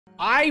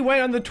I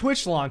went on the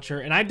Twitch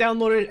launcher and I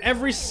downloaded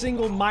every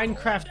single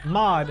Minecraft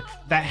mod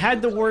that had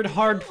the word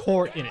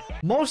hardcore in it.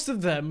 Most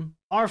of them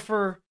are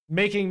for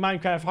making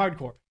Minecraft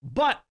hardcore.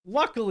 But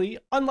luckily,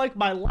 unlike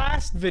my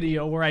last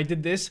video where I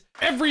did this,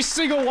 every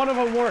single one of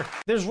them worked.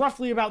 There's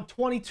roughly about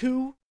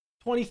 22,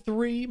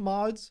 23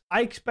 mods.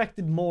 I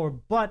expected more,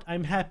 but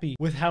I'm happy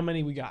with how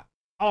many we got.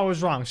 Oh, I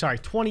was wrong. Sorry,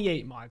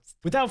 28 mods.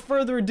 Without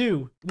further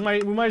ado, we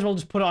might as well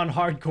just put it on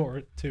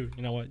hardcore too.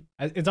 You know what?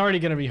 It's already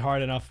gonna be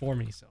hard enough for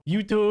me. So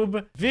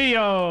YouTube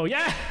video,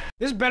 yeah.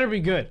 This better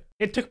be good.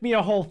 It took me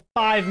a whole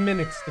 5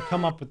 minutes to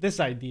come up with this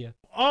idea.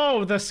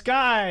 Oh, the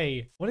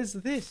sky. What is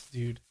this,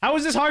 dude? How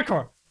is this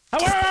hardcore?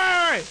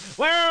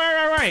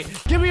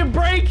 Wait. Give me a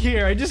break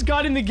here. I just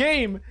got in the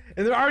game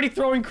and they're already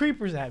throwing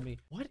creepers at me.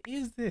 What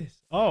is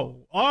this? Oh,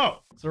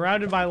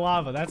 surrounded by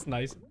lava. That's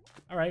nice.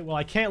 All right, well,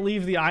 I can't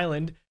leave the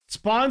island.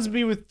 Spawns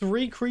me with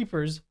 3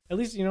 creepers. At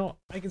least, you know,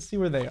 I can see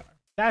where they are.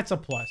 That's a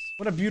plus.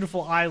 What a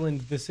beautiful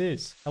island this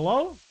is.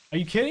 Hello? Are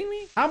you kidding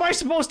me? How am I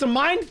supposed to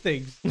mine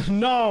things?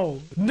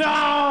 No.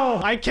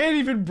 I can't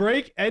even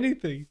break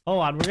anything.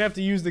 Hold on, we're gonna have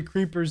to use the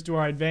creepers to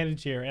our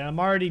advantage here. And I'm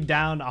already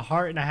down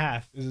 1.5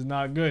 hearts. This is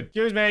not good.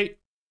 Excuse me,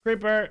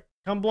 creeper,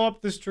 come blow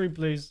up this tree,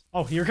 please.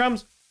 Oh, here it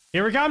comes.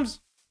 Here it comes.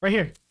 Right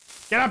here.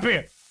 Get up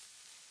here.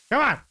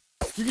 Come on.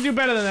 You can do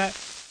better than that.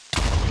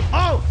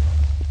 Oh!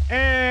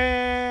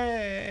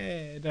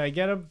 And did I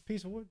get a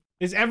piece of wood?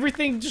 Is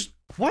everything just...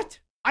 What?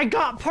 I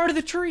got part of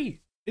the tree.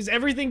 Is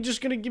everything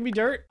just gonna give me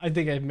dirt? I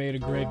think I've made a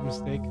grave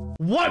mistake.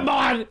 What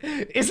mod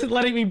isn't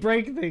letting me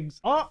break things?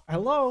 Oh,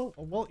 hello.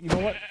 Well, you know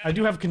what? I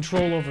do have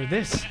control over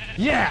this.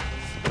 Yeah!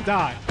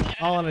 Die.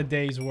 All in a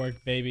day's work,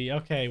 baby.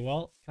 Okay,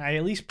 well, can I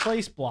at least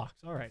place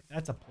blocks? All right,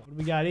 that's a point. What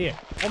do we got here?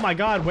 Oh my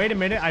God, wait a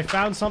minute. I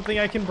found something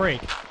I can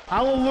break.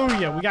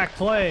 Hallelujah, we got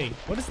clay.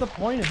 What is the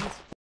point of this?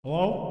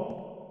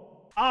 Hello?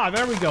 Ah,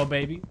 there we go,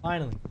 baby.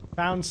 Finally,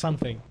 found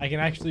something I can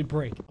actually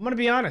break. I'm gonna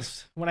be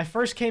honest. When I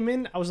first came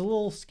in, I was a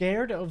little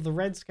scared of the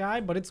red sky,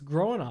 but it's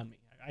growing on me.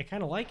 I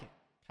kind of like it.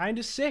 Kind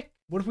of sick.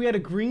 What if we had a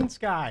green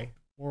sky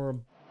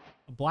or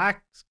a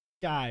black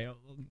sky?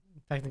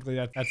 Technically,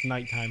 that's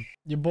nighttime.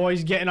 Your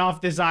boy's getting off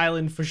this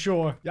island for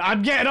sure.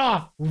 I'm getting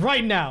off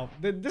right now.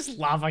 This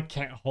lava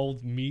can't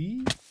hold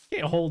me.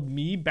 Can't hold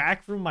me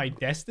back from my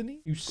destiny.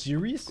 You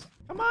serious?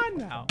 Come on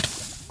now.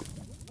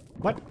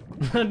 What?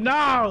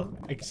 No!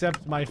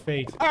 Accept my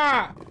fate.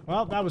 Ah!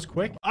 Well, that was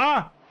quick.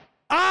 Ah!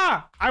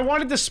 I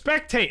wanted to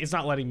spectate. It's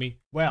not letting me.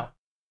 Well,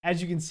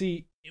 as you can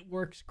see, it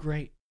works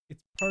great.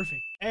 It's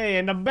perfect. Hey,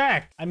 and I'm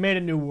back. I made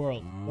a new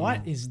world.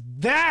 What is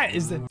that?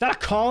 Is that a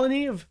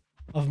colony of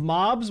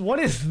mobs? What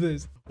is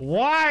this?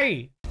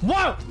 Why?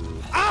 Whoa!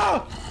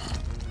 Oh!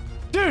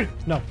 Dude!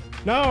 No.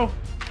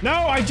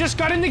 I just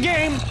got in the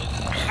game.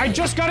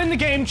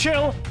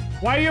 Chill.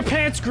 Why are your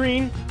pants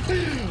green?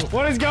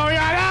 What is going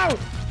on?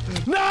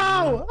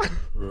 No!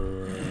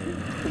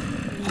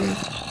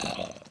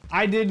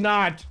 I did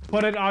not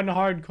put it on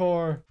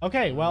hardcore.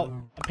 Okay,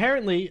 well,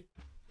 apparently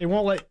it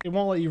won't let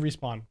you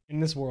respawn in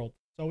this world.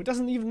 So it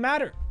doesn't even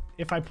matter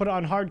if I put it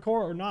on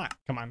hardcore or not.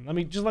 Come on, let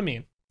me in.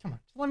 Come on,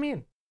 just let me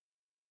in.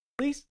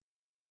 Please?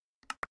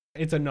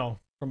 It's a no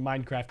from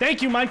Minecraft.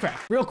 Thank you,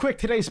 Minecraft. Real quick,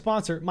 today's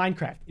sponsor,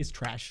 Minecraft, is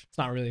trash. It's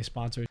not really a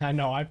sponsor. I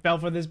know, I fell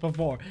for this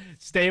before.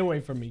 Stay away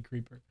from me,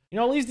 creeper. You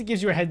know, at least it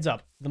gives you a heads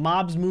up. The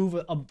mobs move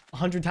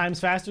 100 times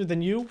faster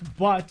than you,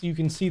 but you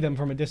can see them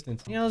from a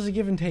distance. You know, there's a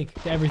give and take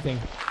to everything.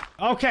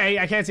 Okay,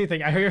 I can't see a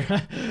thing. I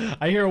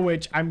hear a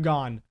witch. I'm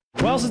gone.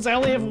 Well, since I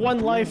only have 1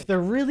 life,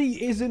 there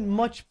really isn't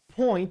much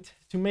point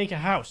to make a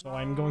house. So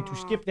I'm going to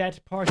skip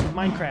that part of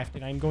Minecraft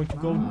and I'm going to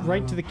go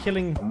right to the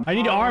killing. I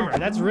need armor.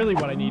 That's really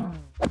what I need.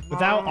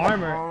 Without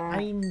armor,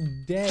 I'm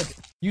dead.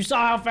 You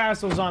saw how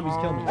fast those zombies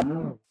kill me.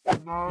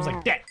 I was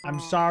like, dead. I'm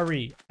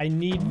sorry. I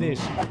need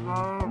this.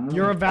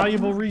 You're a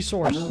valuable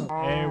resource.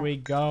 There we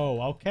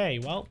go. Okay,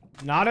 well,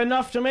 not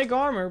enough to make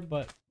armor,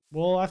 but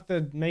we'll have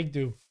to make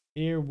do.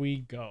 Here we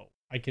go.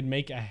 I can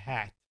make a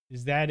hat.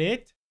 Is that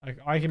it?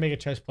 I can make a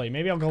chest plate.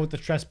 Maybe I'll go with the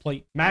chest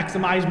plate.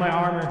 Maximize my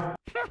armor.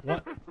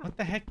 What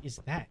the heck is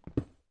that?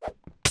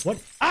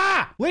 What?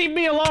 Ah! Leave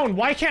me alone!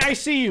 Why can't I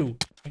see you?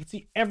 I can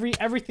see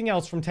everything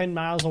else from 10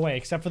 miles away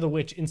except for the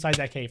witch inside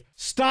that cave.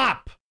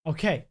 Stop!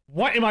 Okay,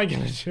 what am I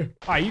gonna do?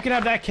 All right, you can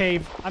have that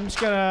cave. I'm just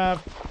gonna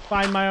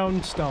find my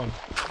own stone.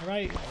 All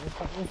right,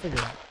 we'll figure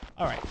it out.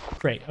 All right,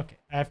 great. Okay,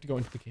 I have to go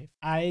into the cave.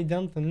 I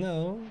don't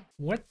know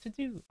what to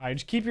do. All right,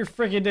 just keep your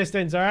freaking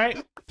distance, all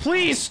right?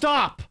 Please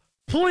stop!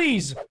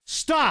 Please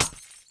stop!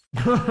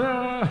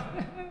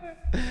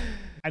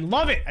 I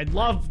love it. I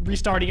love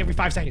restarting every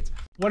 5 seconds.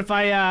 What if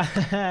I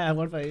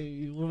what if I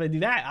do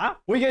that, huh?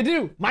 What are you gonna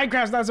do?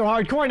 Minecraft's not so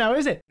hardcore now,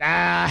 is it?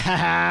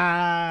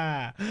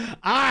 I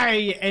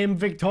am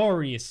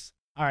victorious.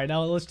 All right,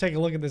 now let's take a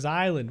look at this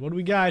island. What do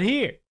we got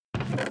here?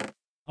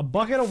 A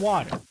bucket of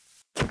water.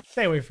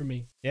 Stay away from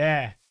me.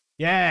 Yeah.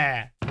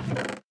 Yeah.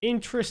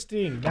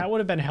 Interesting. That would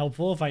have been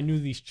helpful if I knew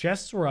these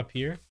chests were up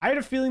here. I had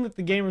a feeling that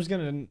the game was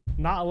gonna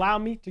not allow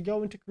me to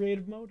go into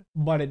creative mode,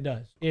 but it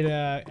does. It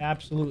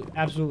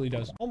absolutely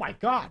does. Oh my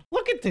god.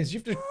 Look at this. You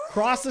have to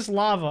cross this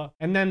lava,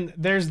 and then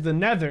there's the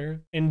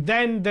nether, and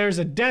then there's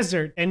a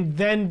desert, and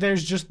then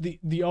there's just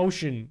the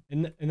ocean,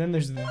 and then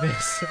there's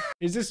this.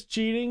 Is this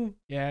cheating?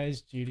 Yeah,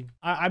 it's cheating.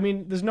 I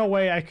mean, there's no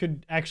way I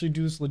could actually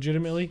do this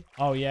legitimately.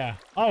 Oh yeah.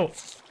 Oh,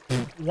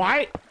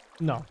 why?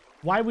 No.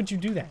 Why would you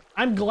do that?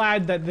 I'm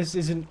glad that this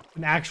isn't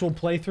an actual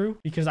playthrough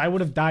because I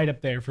would have died up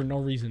there for no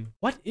reason.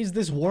 What is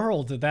this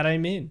world that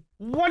I'm in?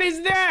 What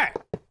is that?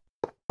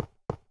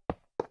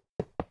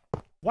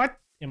 What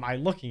am I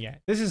looking at?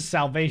 This is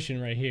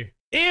salvation right here.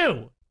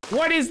 Ew!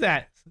 What is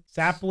that?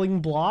 Sapling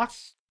block?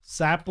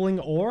 Sapling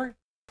ore?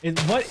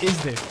 What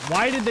is this?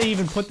 Why did they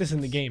even put this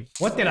in the game?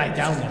 What did I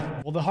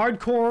download? Well, the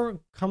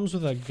hardcore comes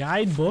with a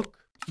guidebook.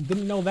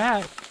 Didn't know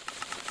that.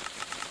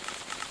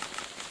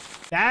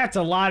 That's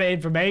a lot of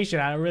information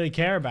I don't really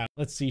care about.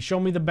 Let's see. Show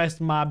me the best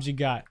mobs you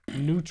got.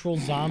 Neutral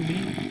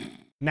zombie.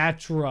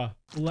 Natura.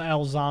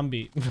 L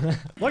zombie.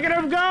 Look at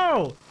him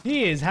go!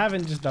 He is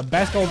having just the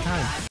best old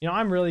time. You know,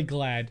 I'm really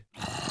glad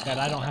that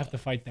I don't have to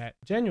fight that.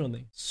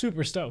 Genuinely.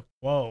 Super stoked.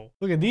 Whoa.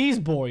 Look at these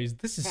boys.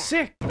 This is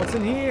sick. What's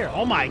in here?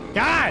 Oh my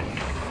god!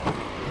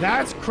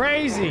 That's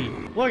crazy.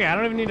 Look, I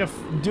don't even need to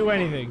do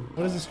anything.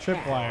 What is this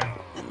tripwire?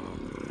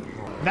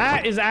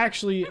 That is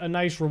actually a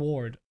nice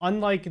reward.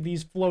 Unlike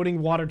these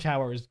floating water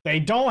towers,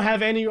 they don't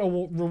have any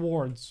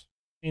rewards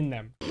in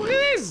them. Look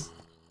at this!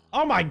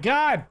 Oh my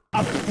god!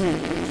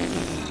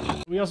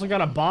 We also got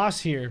a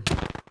boss here.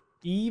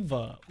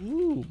 Eva.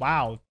 Ooh,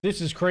 wow.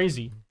 This is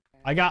crazy.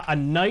 I got a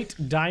knight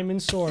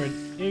diamond sword.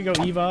 Here you go,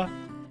 Eva.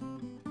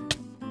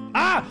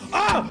 Ah!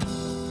 Ah!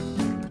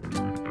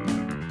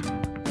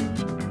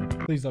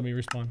 Please let me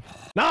respawn.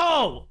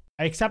 No!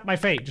 I accept my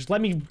fate. Just let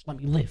me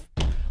live.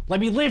 Let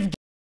me live.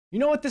 You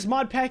know what this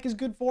mod pack is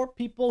good for?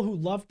 People who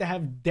love to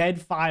have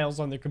dead files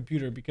on their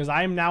computer, because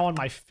I am now on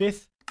my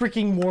 5th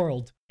freaking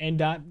world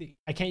and I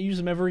can't use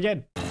them ever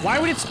again. Why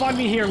would it spawn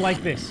me here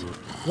like this?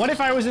 What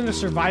if I was in a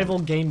survival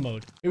game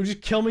mode? It would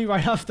just kill me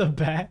right off the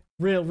bat.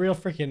 Real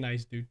freaking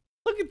nice, dude.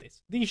 Look at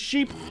this. These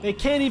sheep, they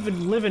can't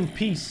even live in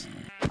peace.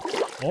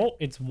 Oh,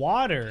 it's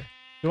water.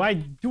 Do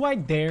I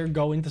dare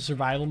go into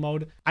survival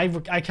mode? I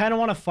kind of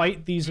want to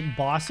fight these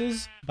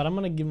bosses, but I'm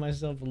going to give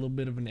myself a little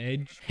bit of an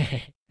edge.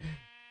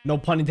 No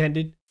pun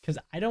intended, because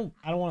I don't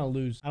want to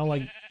lose. I don't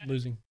like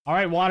losing. All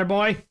right, water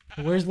boy.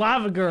 Where's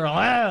lava girl?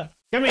 Ah,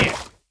 come here.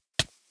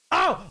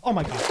 Oh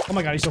my god. Oh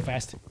my god, he's so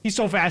fast. He's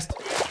so fast.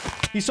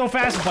 He's so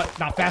fast, but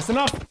not fast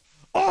enough.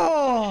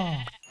 Oh,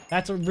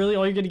 that's really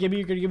all you're gonna give me.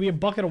 You're gonna give me a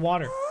bucket of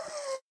water.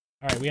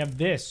 All right, we have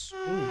this.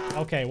 Ooh,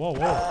 okay, whoa.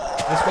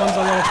 This one's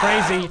a little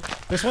crazy.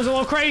 This one's a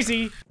little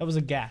crazy. That was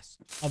a gas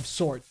of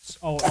sorts.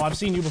 Oh, I've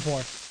seen you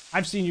before.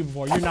 I've seen you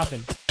before. You're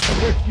nothing.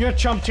 You're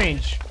chump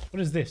change.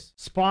 What is this?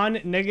 Spawn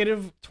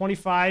negative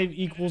 25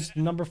 equals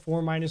number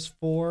 4 minus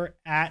 4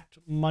 at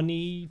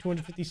money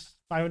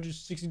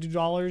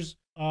 $562.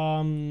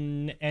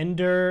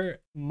 Ender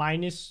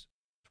minus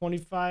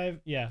 25.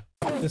 Yeah,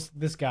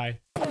 this guy.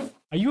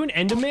 Are you an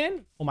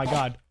Enderman? Oh my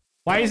god.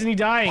 Why isn't he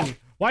dying?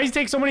 Why does he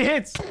take so many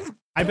hits?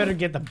 I better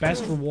get the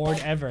best reward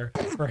ever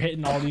for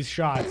hitting all these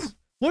shots.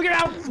 Look at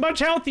how much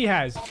health he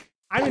has.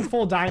 I'm in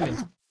full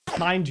diamond.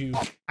 Mind you,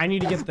 I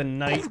need to get the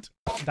knight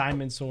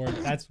diamond sword.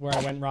 That's where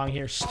I went wrong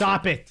here.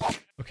 Stop it.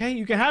 Okay,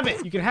 you can have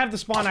it. You can have the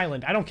spawn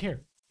island. I don't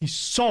care. He's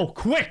so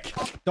quick.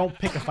 Don't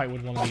pick a fight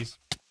with one of these.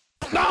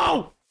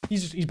 No!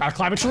 He's about to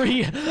climb a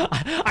tree.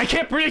 I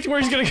can't predict where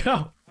he's gonna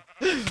go.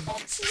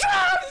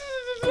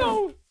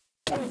 No!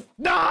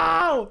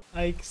 No!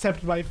 I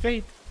accept my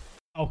fate.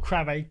 Oh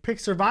crap, I picked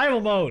survival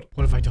mode.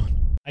 What have I done?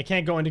 I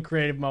can't go into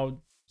creative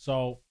mode,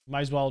 so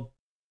might as well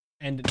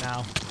end it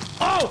now.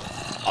 Oh!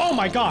 Oh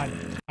my god!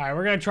 Alright,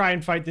 we're gonna try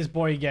and fight this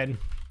boy again.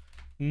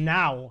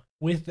 Now,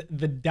 with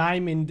the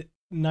diamond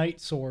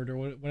knight sword, or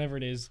whatever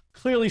it is.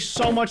 Clearly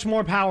so much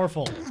more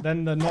powerful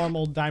than the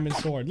normal diamond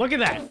sword. Look at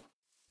that!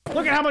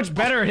 Look at how much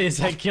better it is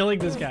at killing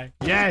this guy.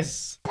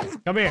 Yes!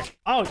 Come here.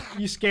 Oh,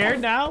 you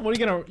scared now? What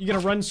are you gonna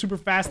run super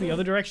fast in the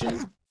other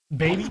direction?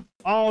 Baby?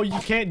 Oh, you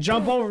can't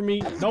jump over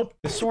me. Nope.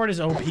 The sword is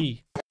OP. You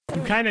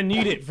kind of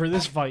need it for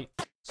this fight.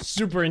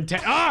 Super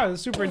intense. Ah,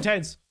 super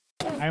intense.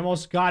 I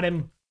almost got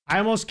him. I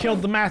almost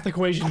killed the math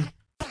equation.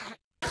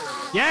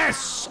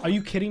 Yes! Are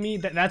you kidding me?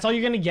 That's all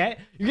you're gonna get?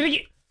 You're gonna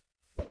get...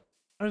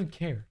 I don't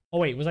care. Oh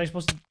wait, was I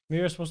supposed to...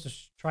 Maybe I was supposed to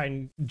try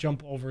and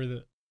jump over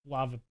the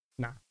lava.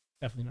 Nah,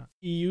 definitely not.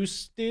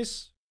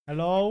 Eustace?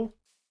 Hello?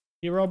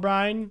 Hero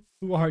Brian?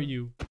 Who are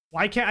you?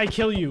 Why can't I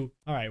kill you?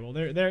 Alright, well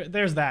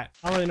there's that.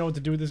 I don't really know what to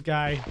do with this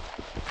guy.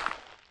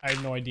 I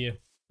have no idea.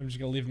 I'm just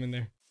gonna leave him in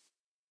there.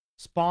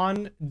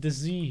 Spawn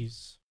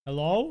disease.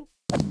 Hello?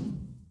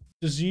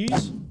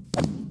 Disease?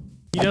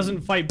 He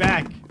doesn't fight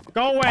back.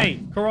 Go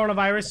away,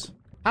 coronavirus.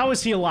 How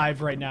is he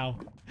alive right now?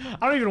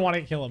 I don't even want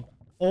to kill him.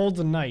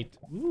 Old knight.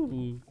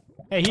 Ooh.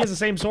 Hey, he has the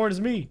same sword as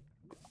me.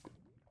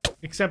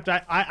 Except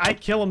I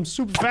kill him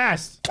super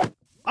fast.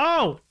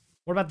 Oh!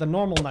 What about the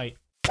normal knight?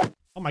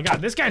 Oh my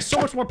god, this guy's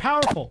so much more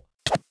powerful.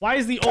 Why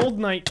is the old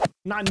knight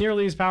not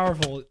nearly as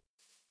powerful?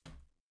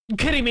 You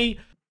kidding me?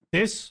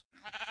 This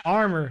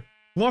armor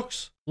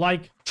looks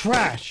like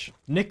trash.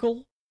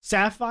 Nickel?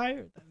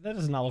 Sapphire? That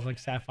does not look like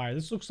sapphire.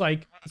 This looks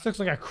like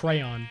a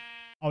crayon.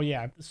 Oh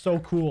yeah, so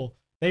cool.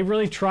 They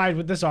really tried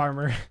with this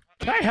armor.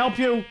 Can I help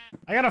you?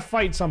 I gotta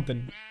fight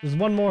something. There's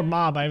one more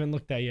mob I haven't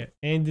looked at yet.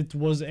 And it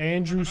was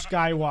Andrew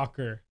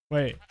Skywalker.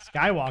 Wait,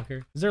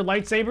 Skywalker? Is there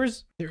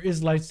lightsabers? There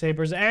is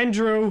lightsabers.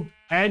 Andrew!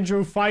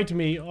 Andrew, fight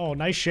me. Oh,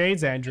 nice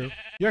shades, Andrew.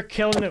 You're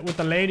killing it with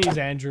the ladies,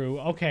 Andrew.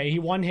 Okay, he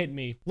one-hit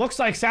me. Looks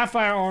like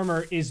sapphire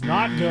armor is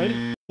not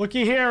good.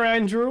 Looky here,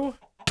 Andrew.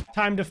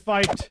 Time to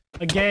fight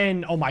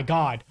again. Oh my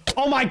god.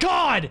 Oh my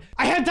god!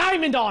 I had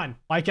diamond on!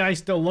 Why can I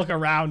still look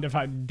around if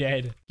I'm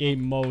dead?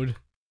 Game mode.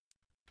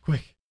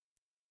 Quick.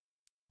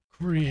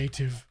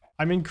 Creative.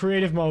 I'm in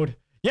creative mode.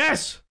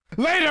 Yes!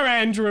 Later,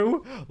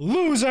 Andrew!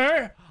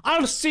 Loser!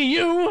 I'll see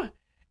you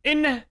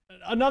in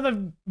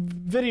another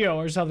video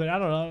or something. I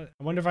don't know.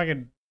 I wonder if I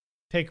can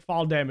take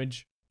fall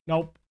damage.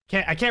 Nope.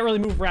 I can't really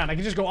move around. I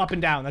can just go up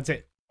and down. That's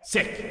it.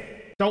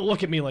 Sick. Don't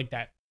look at me like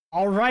that.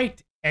 All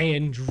right,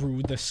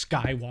 Andrew the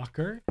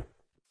Skywalker.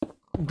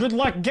 Good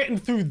luck getting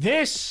through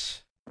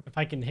this. If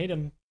I can hit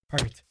him.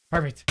 Perfect.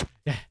 Perfect.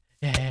 Yeah.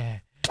 Yeah.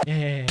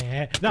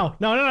 Yeah. No.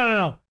 No. No. No. No.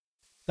 No.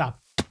 Stop.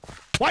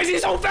 Why is he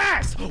so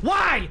fast?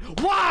 Why?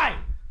 Why?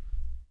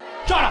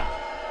 Shut up.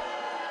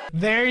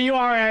 There you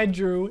are,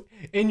 Andrew,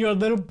 in your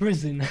little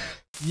prison.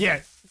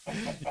 Yes.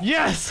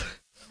 Yes.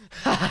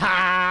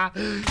 How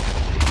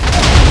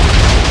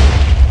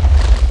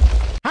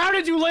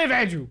did you live,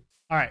 Andrew?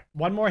 All right,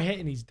 one more hit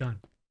and he's done.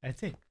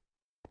 That's it.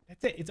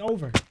 That's it. It's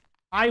over.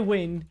 I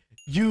win.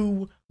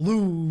 You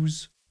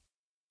lose.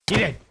 He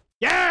did.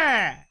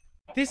 Yeah.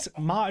 This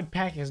mod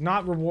pack is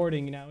not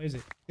rewarding now, is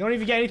it? You don't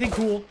even get anything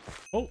cool.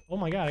 Oh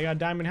my god, I got a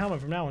diamond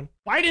helmet from that one.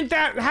 Why didn't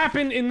that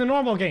happen in the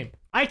normal game?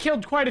 I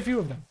killed quite a few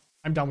of them.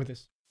 I'm done with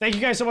this. Thank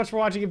you guys so much for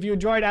watching. If you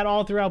enjoyed at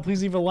all throughout,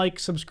 please leave a like,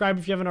 subscribe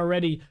if you haven't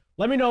already.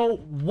 Let me know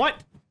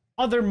what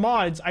other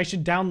mods I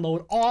should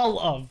download all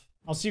of.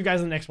 I'll see you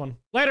guys in the next one.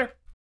 Later.